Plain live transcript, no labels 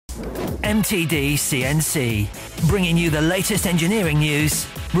MTDCNC, bringing you the latest engineering news,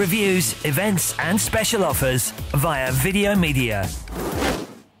 reviews, events and special offers via video media.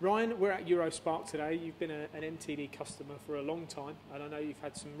 Ryan, we're at Eurospark today. You've been an MTD customer for a long time, and I know you've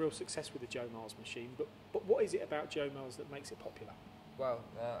had some real success with the Joemars machine, but what is it about Joemars that makes it popular? Well,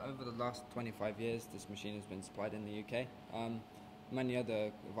 over the last 25 years, this machine has been supplied in the UK. Many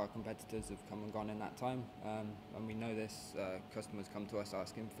other of our competitors have come and gone in that time, and we know this. Customers come to us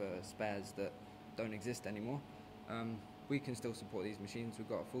asking for spares that don't exist anymore. We can still support these machines. We've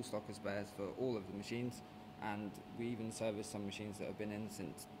got a full stock of spares for all of the machines, and we even service some machines that have been in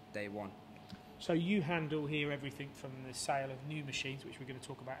since day one. So you handle here everything from the sale of new machines, which we're going to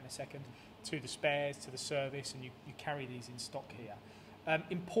talk about in a second, to the spares, to the service, and you carry these in stock here.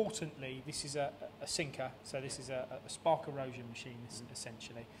 Importantly, this is a sinker, so this is a spark erosion machine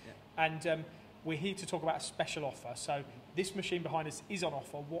essentially. Yeah. And we're here to talk about a special offer. So this machine behind us is on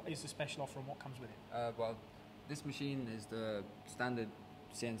offer. What is the special offer and what comes with it? Well, this machine is the standard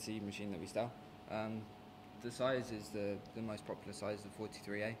CNC machine that we sell. The size is the most popular size, the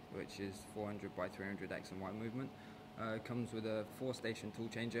 43A, which is 400 by 300 X and Y movement. It comes with a 4-station tool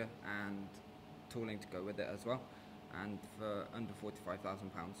changer and tooling to go with it as well, and for under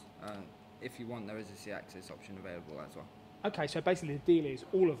 £45,000. If you want, there is a C-axis option available as well. Okay, so basically the deal is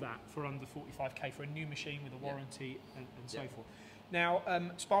all of that for under 45k for a new machine with a warranty and so forth. Now,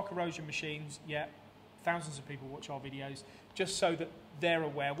 spark erosion machines, thousands of people watch our videos. Just so that they're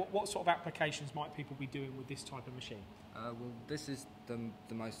aware, what sort of applications might people be doing with this type of machine? Well, this is the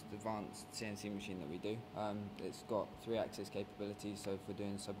most advanced CNC machine that we do. It's got 3-axis capabilities, so for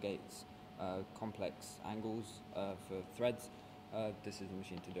doing subgates, complex angles for threads, this is the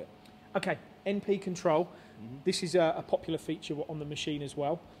machine to do it. Okay, NP control. This is a popular feature on the machine as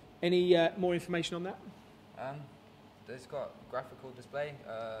well. Any more information on that? It's got graphical display.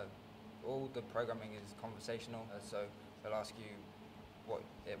 All the programming is conversational, so it'll ask you what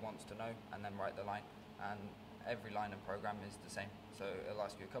it wants to know and then write the line, and every line and program is the same, so it'll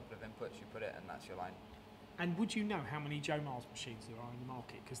ask you a couple of inputs, you put it, and that's your line. And would you know how many Joemars machines there are in the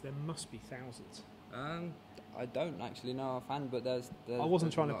market? Because there must be thousands. I don't actually know offhand, but there's I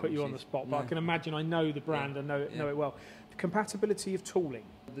wasn't trying to put you on the spot, but no. I can imagine I know the brand and know it well. The compatibility of tooling.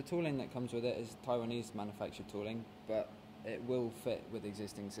 The tooling that comes with it is Taiwanese manufactured tooling, but it will fit with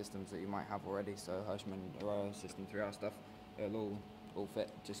existing systems that you might have already, so Hirschman, Aurora, System 3R stuff, it'll all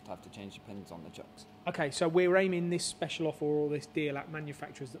fit, just have to change the pins on the chucks. Okay, so we're aiming this special offer or this deal at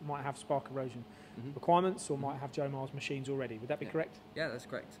manufacturers that might have spark erosion requirements or might have Joemars machines already. Would that be correct? Yeah, that's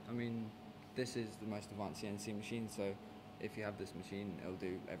correct. I mean, this is the most advanced CNC machine, so if you have this machine, it'll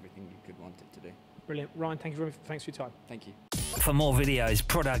do everything you could want it to do. Brilliant. Ryan, thanks for your time. Thank you. For more videos,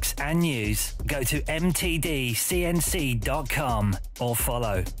 products and news, go to mtdcnc.com or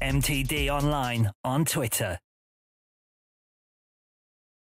follow MTD Online on Twitter.